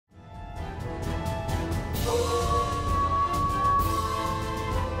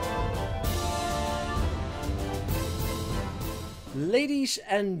Ladies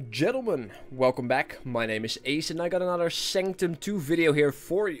and gentlemen, welcome back. My name is Ace and I got another Sanctum 2 video here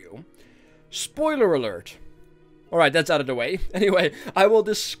for you. Spoiler alert. Alright, that's out of the way. Anyway, I will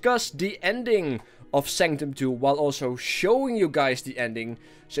discuss the ending of Sanctum 2 while also showing you guys the ending.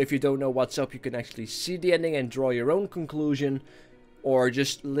 So if you don't know what's up, you can actually see the ending and draw your own conclusion. Or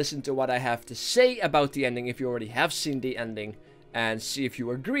just listen to what I have to say about the ending if you already have seen the ending. And see if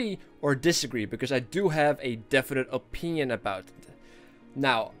you agree or disagree, because I do have a definite opinion about it.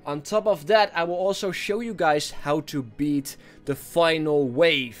 Now, on top of that, I will also show you guys how to beat the final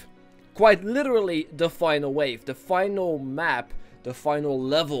wave. Quite literally, the final wave. The final map, the final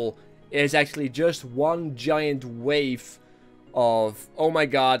level, is actually just one giant wave of, oh my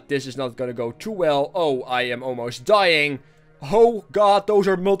god, this is not gonna go too well. Oh, I am almost dying. Oh god, those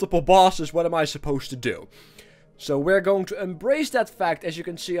are multiple bosses. What am I supposed to do? So we're going to embrace that fact. As you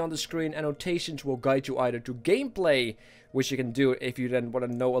can see on the screen, annotations will guide you either to gameplay, which you can do if you then want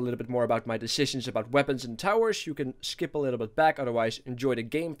to know a little bit more about my decisions about weapons and towers. You can skip a little bit back, otherwise enjoy the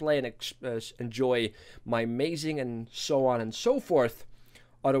gameplay and enjoy my amazing and so on and so forth.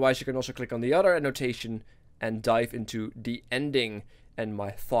 Otherwise you can also click on the other annotation and dive into the ending and my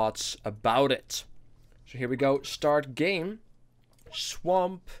thoughts about it. So here we go, start game,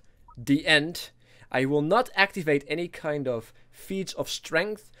 swamp, the end. I will not activate any kind of feats of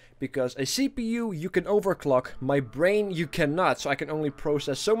strength, because a CPU you can overclock, my brain you cannot, so I can only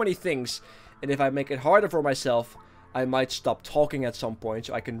process so many things, and if I make it harder for myself, I might stop talking at some point,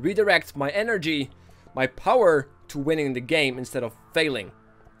 so I can redirect my energy, my power, to winning the game instead of failing.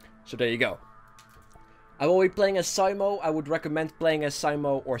 So there you go. I will be playing as Simo. I would recommend playing as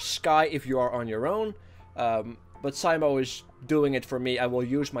Simo or Sky if you are on your own, but Simo is doing it for me. I will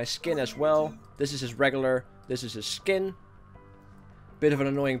use my skin as well. This is his regular, this is his skin. Bit of an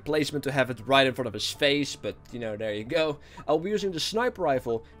annoying placement to have it right in front of his face, but you know, there you go. I'll be using the sniper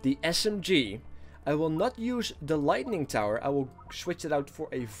rifle, the SMG. I will not use the lightning tower. I will switch it out for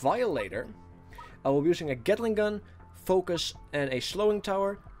a violator. I will be using a Gatling gun, focus, and a slowing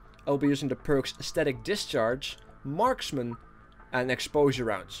tower. I will be using the perks static discharge, marksman, and exposure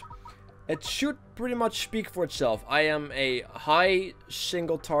rounds. It should pretty much speak for itself. I am a high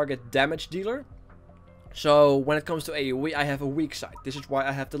single target damage dealer. So when it comes to AoE, I have a weak side. This is why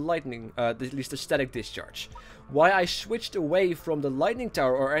I have the lightning, at least the static discharge. Why I switched away from the lightning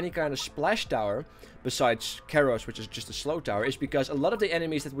tower or any kind of splash tower, besides Karos, which is just a slow tower, is because a lot of the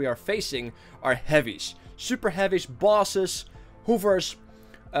enemies that we are facing are heavies. Super heavies, bosses, hoovers.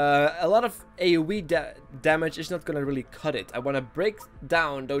 A lot of AoE damage is not gonna really cut it. I want to break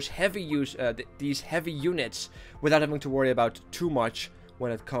down those heavy these heavy units without having to worry about too much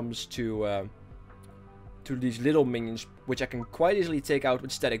when it comes to these little minions, which I can quite easily take out with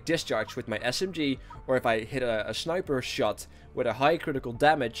static discharge with my SMG, or if I hit a sniper shot with a high critical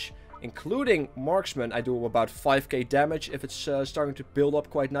damage, including marksman, I do about 5k damage if it's starting to build up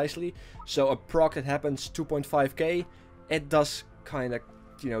quite nicely. So a proc that happens 2.5k, it does kind of,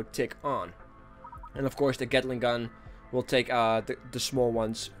 you know, tick on. And of course the Gatling gun will take the small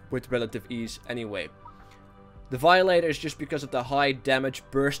ones with relative ease anyway. The violator is just because of the high damage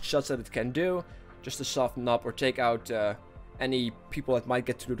burst shots that it can do, just to soften up or take out any people that might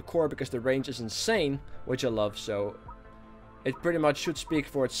get through the core, because the range is insane, which I love. So it pretty much should speak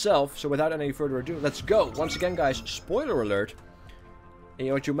for itself. So without any further ado, let's go. Once again guys, spoiler alert. And you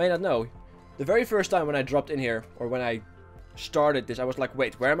know what you may not know, the very first time when I dropped in here, or when I started this, I was like,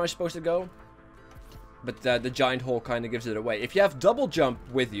 wait, where am I supposed to go? But the giant hole kind of gives it away. If you have double jump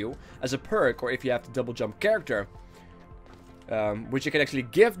with you as a perk, or if you have the double jump character, which you can actually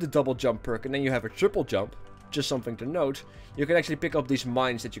give the double jump perk, and then you have a triple jump, just something to note, you can actually pick up these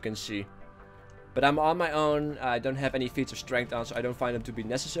mines that you can see. But I'm on my own, I don't have any feats of strength on, so I don't find them to be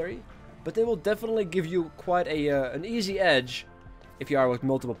necessary. But they will definitely give you quite an easy edge if you are with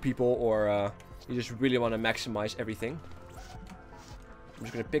multiple people, or you just really want to maximize everything. I'm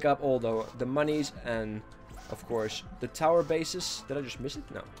just going to pick up all the monies and, of course, the tower bases. Did I just miss it?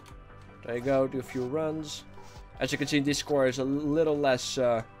 No. There you go, do a few runs. As you can see, this score is a little less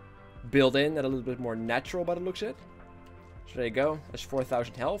built-in and a little bit more natural by the looks of it. So there you go, that's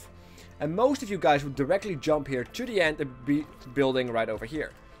 4,000 health. And most of you guys would directly jump here to the end and be building right over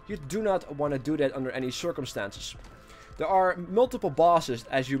here. You do not want to do that under any circumstances. There are multiple bosses,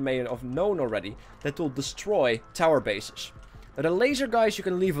 as you may have known already, that will destroy tower bases. Now the laser guys you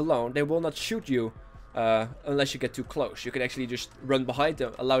can leave alone. They will not shoot you unless you get too close. You can actually just run behind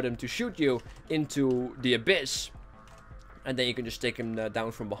them, allow them to shoot you into the abyss, and then you can just take them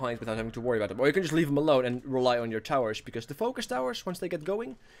down from behind without having to worry about them. Or you can just leave them alone and rely on your towers, because the focus towers, once they get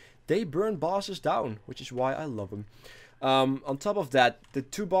going, they burn bosses down, which is why I love them. On top of that, the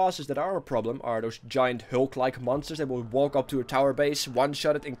two bosses that are a problem are those giant Hulk-like monsters that will walk up to a tower base,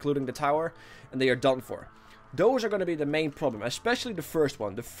 one-shot it, including the tower, and they are done for. Those are going to be the main problem, especially the first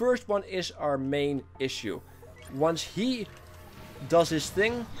one. The first one is our main issue. Once he does his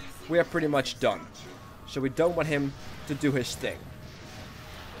thing, we are pretty much done. So we don't want him to do his thing.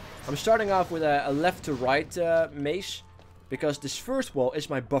 I'm starting off with a left to right maze, because this first wall is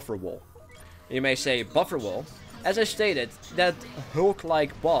my buffer wall. You may say, buffer wall? As I stated, that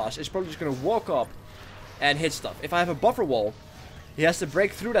Hulk-like boss is probably just going to walk up and hit stuff. If I have a buffer wall, he has to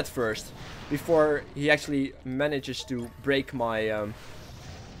break through that first before he actually manages to break my,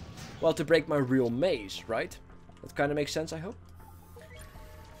 well, to break my real maze, right? That kind of makes sense, I hope.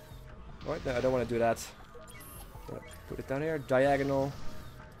 Alright, no, I don't want to do that. Put it down here, diagonal.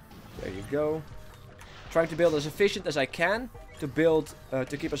 There you go. Trying to build as efficient as I can to build,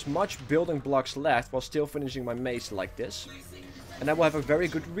 to keep as much building blocks left while still finishing my maze like this. And I will have a very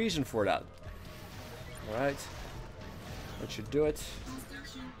good reason for that. Alright. That should do it.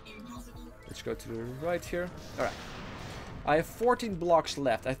 Let's go to the right here. Alright. I have 14 blocks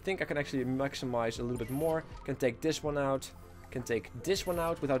left. I think I can actually maximize a little bit more. Can take this one out. Can take this one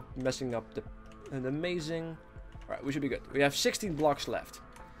out without messing up an amazing... Alright, we should be good. We have 16 blocks left.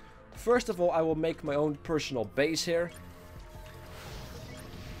 First of all, I will make my own personal base here.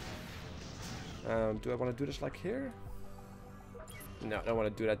 Do I want to do this like here? No, I don't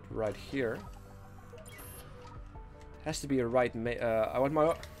want to do that right here. Has to be a right. I want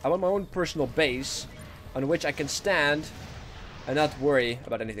my own personal base on which I can stand and not worry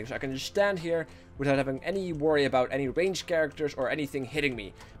about anything. So I can just stand here without having any worry about any ranged characters or anything hitting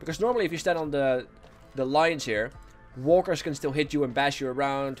me. Because normally, if you stand on the lines here, walkers can still hit you and bash you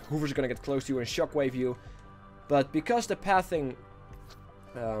around. Hoovers are gonna get close to you and shockwave you. But because the pathing...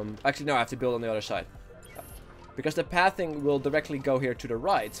 actually, no, I have to build on the other side. Because the pathing will directly go here to the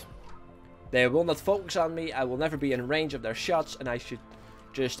right. They will not focus on me. I will never be in range of their shots. And I should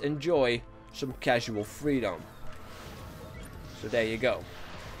just enjoy some casual freedom. So there you go.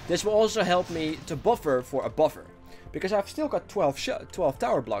 This will also help me to buffer for a buffer. Because I've still got 12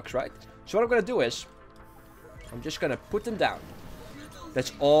 tower blocks, right? So what I'm gonna do is... I'm just gonna put them down.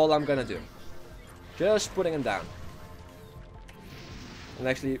 That's all I'm gonna do. Just putting them down. And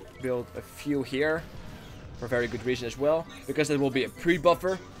actually build a few here. For a very good reason as well. Because there will be a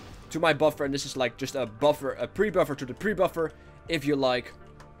pre-buffer to my buffer. And this is like just a buffer, a pre-buffer to the pre-buffer. If you like.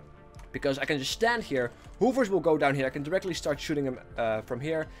 Because I can just stand here. Hoovers will go down here. I can directly start shooting them from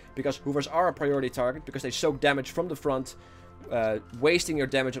here. Because Hoovers are a priority target. Because they soak damage from the front. Wasting your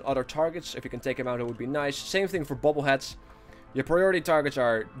damage on other targets. If you can take them out, it would be nice. Same thing for bobbleheads. Your priority targets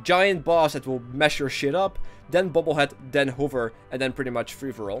are giant boss that will mess your shit up, then bobblehead, then Hoover, and then pretty much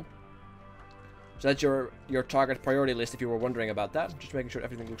free for all. So that's your target priority list if you were wondering about that. Just making sure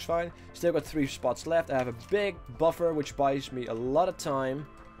everything looks fine. Still got 3 spots left. I have a big buffer which buys me a lot of time.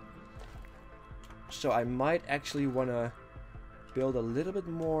 So I might actually want to build a little bit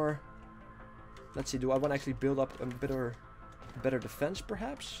more. Let's see, do I want to actually build up a better defense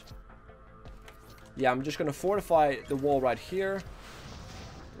perhaps? Yeah, I'm just gonna fortify the wall right here.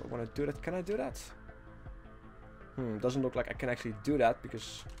 Do I want to do that? Can I do that? Doesn't look like I can actually do that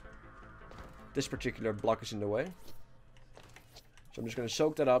because this particular block is in the way. So I'm just gonna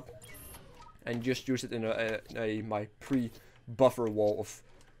soak that up and just use it in my pre-buffer wall of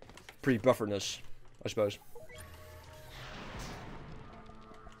pre-bufferness, I suppose.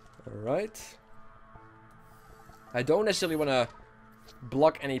 Alright. I don't necessarily want to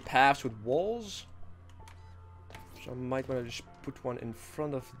block any paths with walls. So I might want to just put one in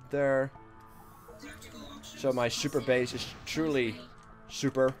front of there. So my super base is truly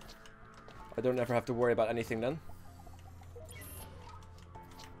super. I don't ever have to worry about anything then.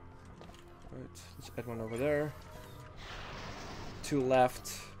 Right, let's add one over there. 2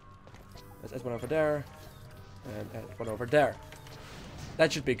 left. Let's add one over there. And add one over there.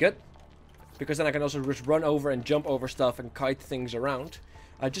 That should be good. Because then I can also just run over and jump over stuff and kite things around.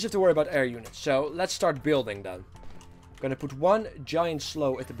 I just have to worry about air units. So let's start building then. I'm gonna put 1 giant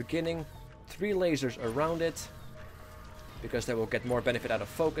slow at the beginning. 3 lasers around it. Because they will get more benefit out of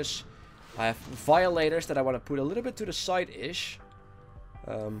focus. I have violators that I want to put a little bit to the side-ish.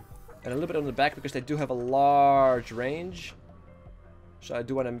 And a little bit on the back because they do have a large range. So I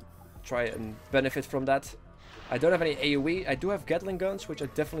do want to try and benefit from that. I don't have any AoE. I do have Gatling guns, which I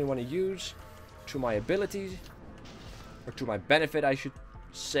definitely want to use. To my ability. Or to my benefit, I should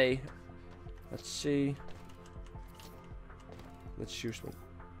say. Let's see. Let's use one.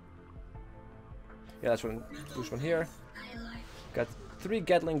 Yeah, that's one. Use one here. Got 3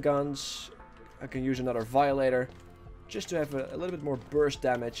 Gatling guns. I can use another Violator. just to have a little bit more burst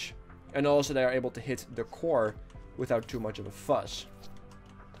damage. And also they are able to hit the core without too much of a fuss.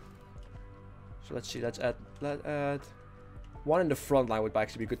 So let's see, let's add one in the front line would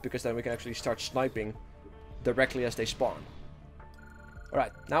actually be good, because then we can actually start sniping directly as they spawn.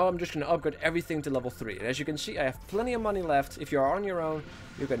 Alright, now I'm just going to upgrade everything to level 3. And as you can see, I have plenty of money left. If you are on your own,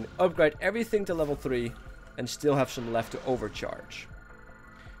 you can upgrade everything to level 3 and still have some left to overcharge.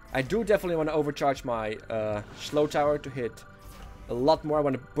 I do definitely want to overcharge my slow tower to hit a lot more. I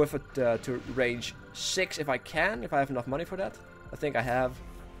want to buff it to range 6 if I can, if I have enough money for that. I think I have.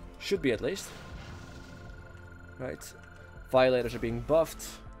 Should be at least. Right. Violators are being buffed.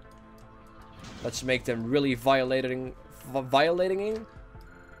 Let's make them really violating.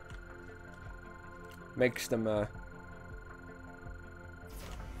 Makes them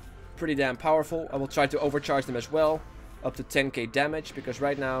pretty damn powerful. I will try to overcharge them as well, up to 10k damage, because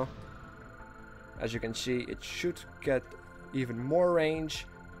right now, as you can see, it should get even more range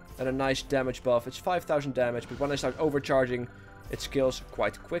and a nice damage buff. It's 5000 damage, but when I start overcharging, it scales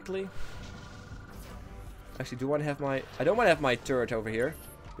quite quickly. Actually, I don't want to have my turret over here,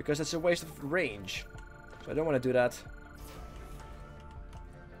 because that's a waste of range. So I don't want to do that.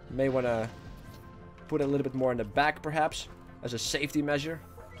 May want to put a little bit more in the back, perhaps, as a safety measure,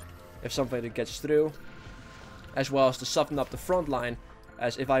 if something that gets through. As well as to soften up the front line,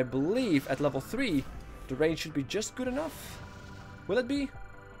 as if I believe at level 3, the range should be just good enough. Will it be?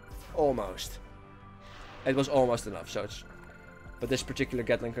 Almost. It was almost enough, so it's... But this particular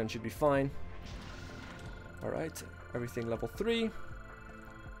Gatling gun should be fine. Alright, everything level 3.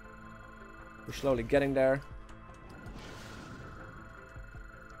 We're slowly getting there.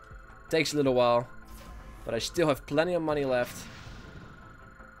 Takes a little while, but I still have plenty of money left.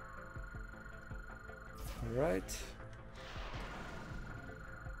 Alright.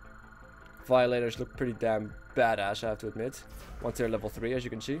 Violators look pretty damn badass, I have to admit. Once they're level 3, as you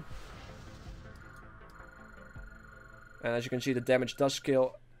can see. And as you can see, the damage does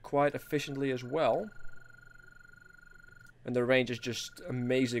scale quite efficiently as well. And the range is just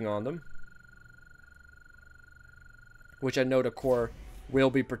amazing on them. Which I know the core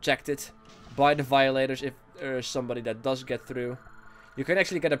will be protected by the Violators if there's somebody that does get through. You can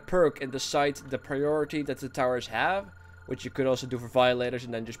actually get a perk and decide the priority that the towers have, which you could also do for Violators,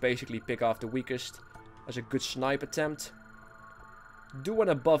 and then just basically pick off the weakest as a good snipe attempt. Do want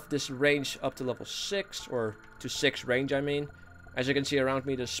to buff this range up to level 6, or to 6 range, I mean. As you can see around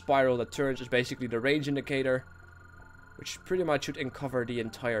me, the spiral that turns is basically the range indicator, which pretty much should uncover the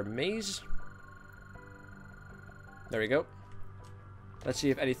entire maze. There we go. Let's see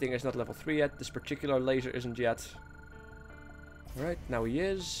if anything is not level 3 yet. This particular laser isn't yet. Alright, now he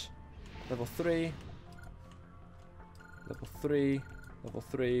is. Level 3. Level 3. Level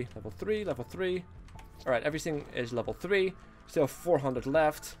 3. Level 3. Level 3. Alright, everything is level 3. Still 400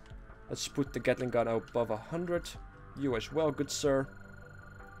 left. Let's put the Gatling gun above 100. You as well, good sir.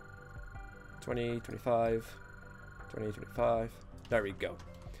 20, 25. 20, 25. There we go.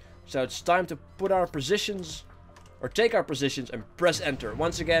 So it's time to put our positions, or take our positions, and press enter.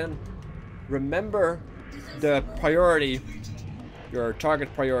 Once again, remember the priority, your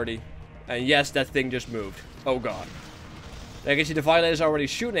target priority. And yes, that thing just moved. Oh god. There you can see the Violator is already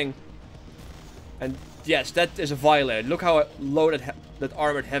shooting. And yes, that is a Violator. Look how loaded that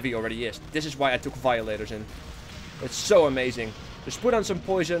armored heavy already is. This is why I took Violators in. It's so amazing. Just put on some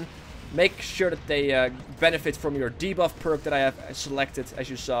poison. Make sure that they benefit from your debuff perk that I have selected, as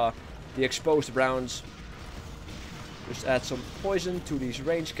you saw. The exposed rounds. Just add some poison to these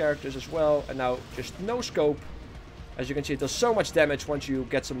range characters as well. And now just no scope. As you can see, it does so much damage once you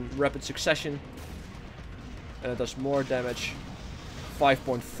get some rapid succession. And it does more damage.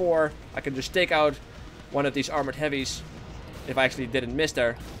 5.4. I can just take out one of these armored heavies if I actually didn't miss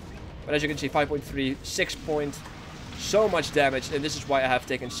there. But as you can see, 5.3, 6 point. So much damage, and this is why I have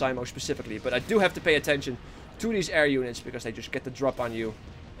taken Simo specifically. But I do have to pay attention to these air units, because they just get the drop on you,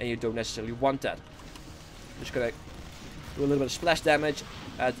 and you don't necessarily want that. Just gonna do a little bit of splash damage,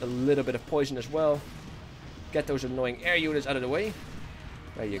 add a little bit of poison as well. Get those annoying air units out of the way.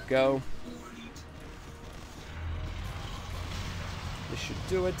 There you go. This should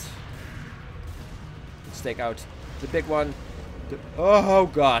do it. Let's take out the big one. Oh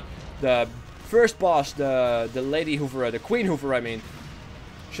god. The first boss, the Lady Hoover, the Queen Hoover, I mean,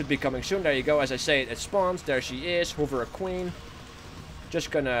 should be coming soon. There you go. As I say, it spawns. There she is. Hoover, a queen.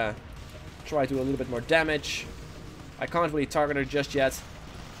 Just gonna try to do a little bit more damage. I can't really target her just yet.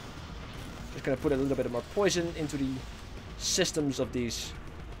 Just gonna put a little bit more poison into the systems of these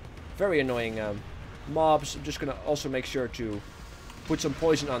very annoying mobs. I'm just gonna also make sure to put some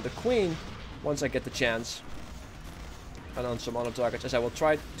poison on the queen once I get the chance. and on some other targets, as I will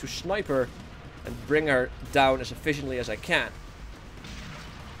try to snipe her and bring her down as efficiently as I can.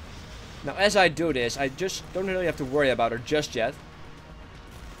 Now, as I do this, I just don't really have to worry about her just yet.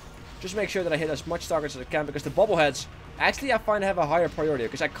 Just make sure that I hit as much targets as I can, because the bobbleheads, actually I find have a higher priority,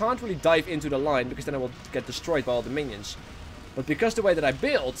 because I can't really dive into the line, because then I will get destroyed by all the minions. But because the way that I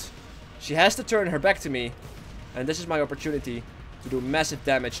build, she has to turn her back to me, and this is my opportunity to do massive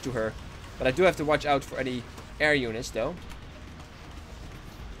damage to her. But I do have to watch out for any air units, though.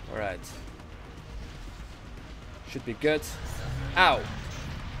 Alright. Should be good. Ow!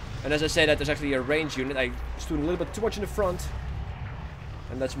 And as I say that, there's actually a range unit. I stood a little bit too much in the front.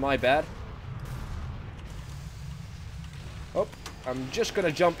 And that's my bad. Oh, I'm just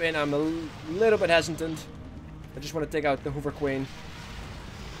gonna jump in. I'm a little bit hesitant. I just want to take out the Hoover Queen.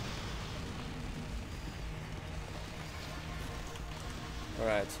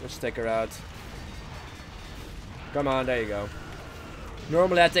 Alright, let's take her out. Come on, there you go.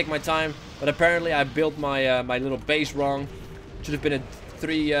 Normally I take my time, but apparently I built my my little base wrong. Should have been a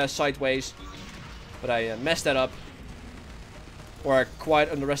 3 sideways, but I messed that up. Or I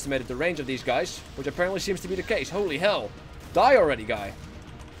quite underestimated the range of these guys, which apparently seems to be the case. Holy hell. Die already, guy.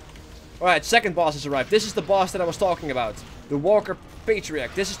 Alright, second boss has arrived. This is the boss that I was talking about. The Walker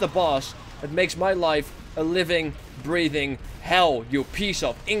Patriarch. This is the boss that makes my life a living, breathing hell, you piece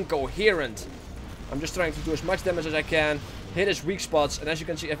of incoherent. I'm just trying to do as much damage as I can, hit his weak spots, and as you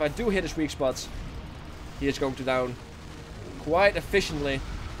can see, if I do hit his weak spots, he is going to down quite efficiently.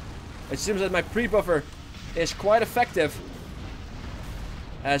 It seems that my pre-buffer is quite effective,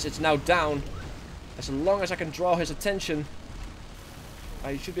 as it's now down. As long as I can draw his attention,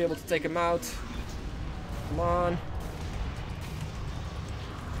 I should be able to take him out. Come on.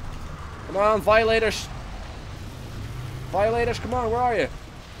 Come on, Violators. Violators, come on, where are you?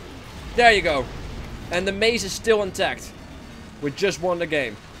 There you go. And the maze is still intact. We just won the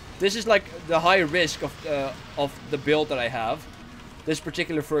game. This is like the high risk of the build that I have. This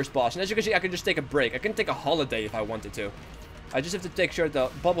particular first boss. And as you can see, I can just take a break. I can take a holiday if I wanted to. I just have to take sure the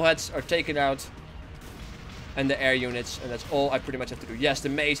bobbleheads are taken out. And the air units. And that's all I pretty much have to do. Yes, the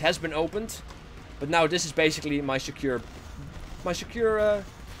maze has been opened. But now this is basically my secure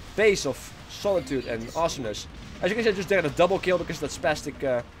base of solitude and awesomeness. As you can see, I just did a double kill because of that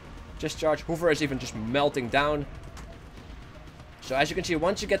spastic discharge. Hoover is even just melting down. So as you can see,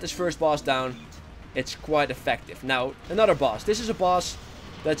 once you get this first boss down, it's quite effective. Now, another boss. This is a boss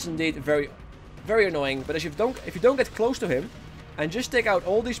that's indeed very, very annoying. But if you don't get close to him and just take out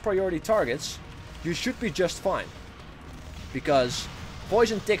all these priority targets, you should be just fine. Because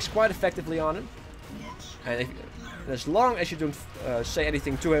poison ticks quite effectively on him. And as long as you don't say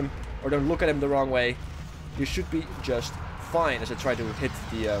anything to him or don't look at him the wrong way, you should be just fine. As I try to hit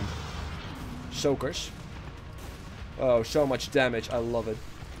the soakers. Oh, so much damage. I love it.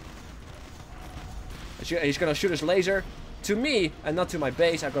 He's gonna shoot his laser to me and not to my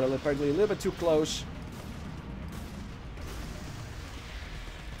base. I got apparently a little bit too close.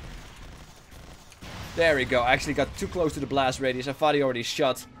 There we go. I actually got too close to the blast radius. I thought he already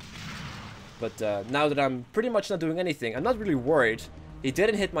shot. But now that I'm pretty much not doing anything, I'm not really worried. He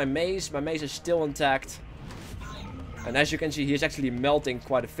didn't hit my maze. My maze is still intact. And as you can see, he is actually melting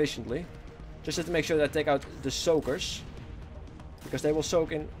quite efficiently. Just have to make sure that I take out the soakers. Because they will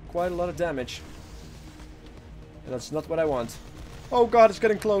soak in quite a lot of damage. And that's not what I want. Oh god, it's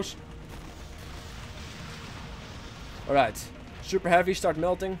getting close. Alright. Super heavy, start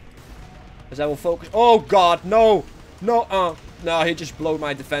melting. As I will focus. Oh god, no! No, no, he just blew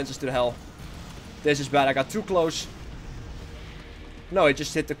my defenses to hell. This is bad, I got too close. No, he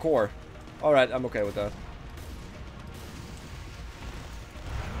just hit the core. Alright, I'm okay with that.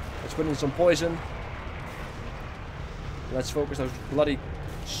 Let's put in some poison. Let's focus those bloody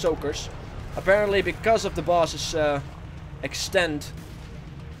soakers. Apparently, because of the boss's extent,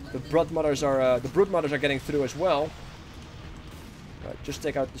 the broodmothers are getting through as well. Right, just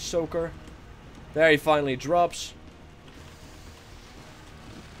take out the soaker. There he finally drops.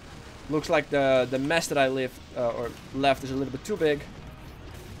 Looks like the mess that I left is a little bit too big.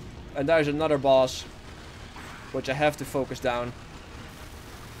 And there's another boss, which I have to focus down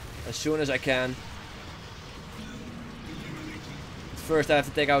as soon as I can. First I have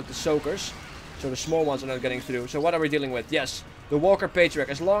to take out the soakers, so the small ones are not getting through. So what are we dealing with? Yes, the Walker Patriarch.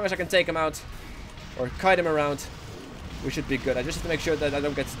 As long as I can take him out, or kite him around, we should be good. I just have to make sure that I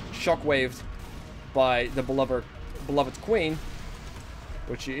don't get shockwaved by the beloved queen,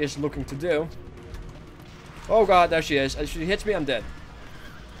 which she is looking to do. Oh god, there she is. If she hits me, I'm dead.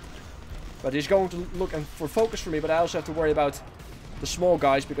 But he's going to look for focus for me, but I also have to worry about the small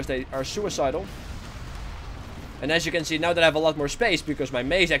guys because they are suicidal. And as you can see, now that I have a lot more space, because my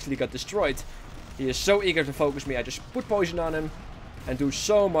maze actually got destroyed, he is so eager to focus me. I just put poison on him and do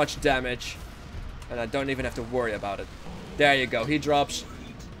so much damage. And I don't even have to worry about it. There you go, he drops.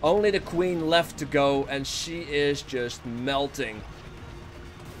 Only the queen left to go, and she is just melting.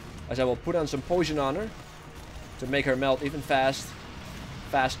 As I will put on some poison on her to make her melt even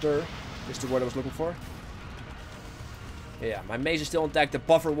faster. Is the word I was looking for. Yeah, my maze is still intact. The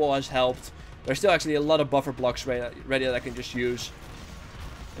buffer wall has helped. There's still actually a lot of buffer blocks ready that I can just use.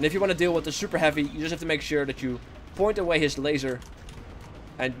 And if you want to deal with the super heavy, you just have to make sure that you point away his laser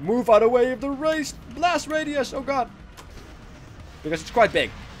and move out of the way of the blast radius. Oh god. Because it's quite big.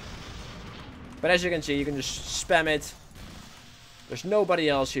 But as you can see, you can just spam it. There's nobody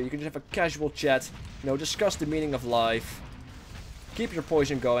else here. You can just have a casual chat. You know, discuss the meaning of life. Keep your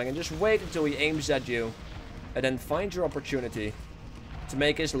poison going and just wait until he aims at you. And then find your opportunity to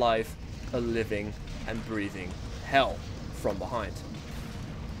make his life a living and breathing hell from behind.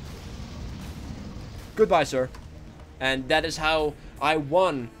 Goodbye, sir. And that is how I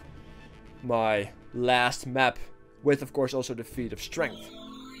won my last map. With, of course, also the feat of strength.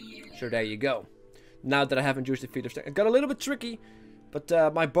 So there you go. Now that I haven't used the feat of strength, it got a little bit tricky. But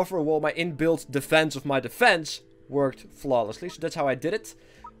my buffer wall, my inbuilt defense of my defense, worked flawlessly. So that's how I did it.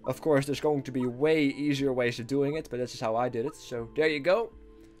 Of course, there's going to be way easier ways of doing it. But this is how I did it. So there you go.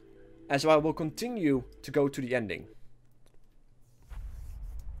 And so I will continue to go to the ending.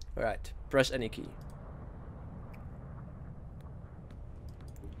 Alright. Press any key.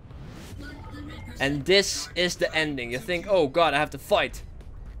 And this is the ending. You think, oh god, I have to fight.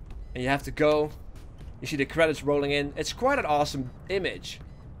 And you have to go. You see the credits rolling in. It's quite an awesome image.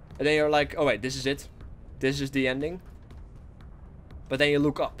 And then you're like, oh wait, this is it. This is the ending. But then you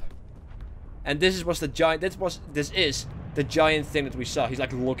look up. And this is the giant, this is the giant thing that we saw. He's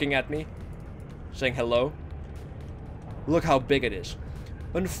like looking at me. Saying hello. Look how big it is.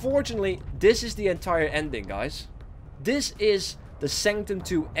 Unfortunately, this is the entire ending, guys. This is the Sanctum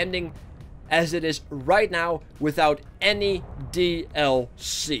 2 ending as it is right now without any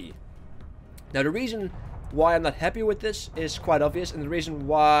DLC. Now the reason why I'm not happy with this is quite obvious, and the reason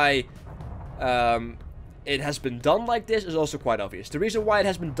why it has been done like this is also quite obvious. The reason why it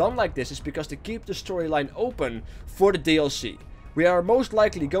has been done like this is because to keep the storyline open for the DLC. We are most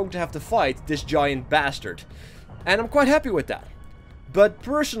likely going to have to fight this giant bastard. And I'm quite happy with that. But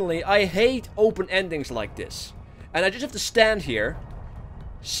personally, I hate open endings like this. And I just have to stand here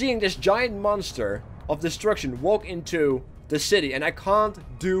seeing this giant monster of destruction walk into the city, and I can't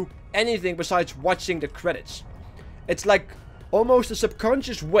do anything besides watching the credits. It's like almost a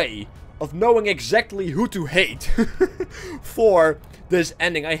subconscious way of knowing exactly who to hate for this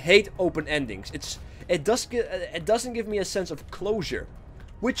ending. I hate open endings. It doesn't give me a sense of closure,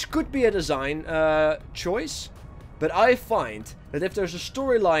 which could be a design choice, but I find that if there's a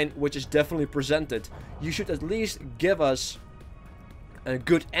storyline which is definitely presented, you should at least give us a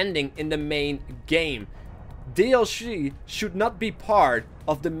good ending in the main game. DLC should not be part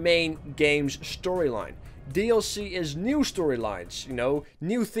of the main game's storyline. DLC is new storylines, you know,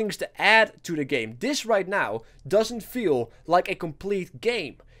 new things to add to the game. This right now doesn't feel like a complete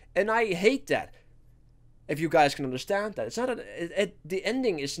game, and I hate that. If you guys can understand that, it's not the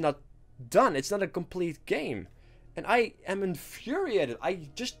ending is not done. It's not a complete game, and I am infuriated. I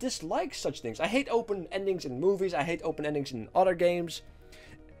just dislike such things. I hate open endings in movies. I hate open endings in other games.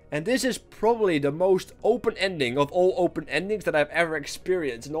 And this is probably the most open ending of all open endings that I've ever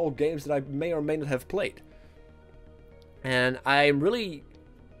experienced in all games that I may or may not have played. And I'm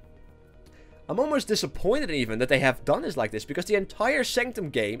almost disappointed even that they have done this like this, because the entire Sanctum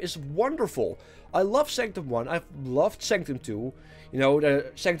game is wonderful. I love Sanctum 1, I've loved Sanctum 2. You know,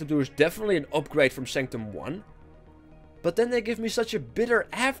 the Sanctum 2 is definitely an upgrade from Sanctum 1. But then they give me such a bitter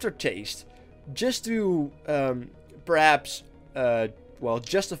aftertaste just to perhaps well,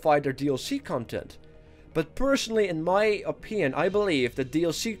 justify their DLC content. But personally, in my opinion, I believe that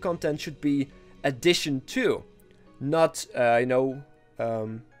DLC content should be addition to, not, you know,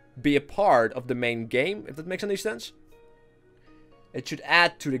 be a part of the main game, if that makes any sense. It should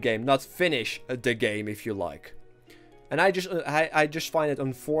add to the game, not finish the game, if you like. And I just find it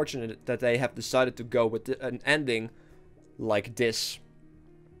unfortunate that they have decided to go with an ending like this.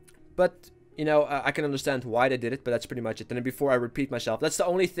 But you know, I can understand why they did it, but that's pretty much it. And before I repeat myself, that's the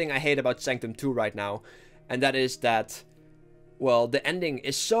only thing I hate about Sanctum 2 right now. And that is that, well, the ending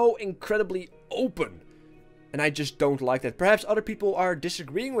is so incredibly open. And I just don't like that. Perhaps other people are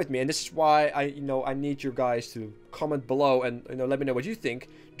disagreeing with me, and this is why I need you guys to comment below and, let me know what you think.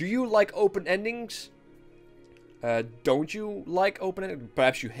 Do you like open endings? Don't you like open-ended?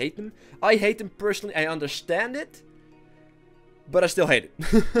 Perhaps you hate them. I hate them personally. I understand it, but I still hate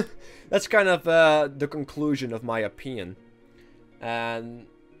it. That's kind of the conclusion of my opinion. And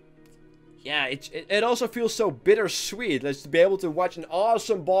yeah, it also feels so bittersweet. Let's be able to watch an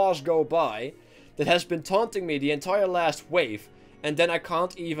awesome boss go by that has been taunting me the entire last wave, and then I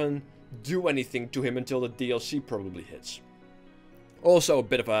can't even do anything to him until the DLC probably hits. Also a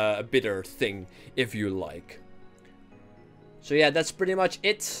bit of a bitter thing, if you like. So yeah, that's pretty much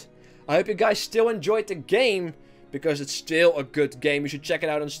it. I hope you guys still enjoyed the game, because it's still a good game. You should check it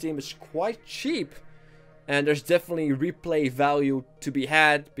out on Steam. It's quite cheap. And there's definitely replay value to be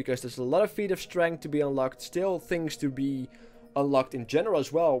had, because there's a lot of feat of strength to be unlocked. Still things to be unlocked in general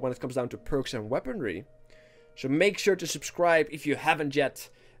as well when it comes down to perks and weaponry. So make sure to subscribe if you haven't yet.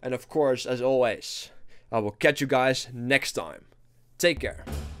 And of course, as always, I will catch you guys next time. Take care.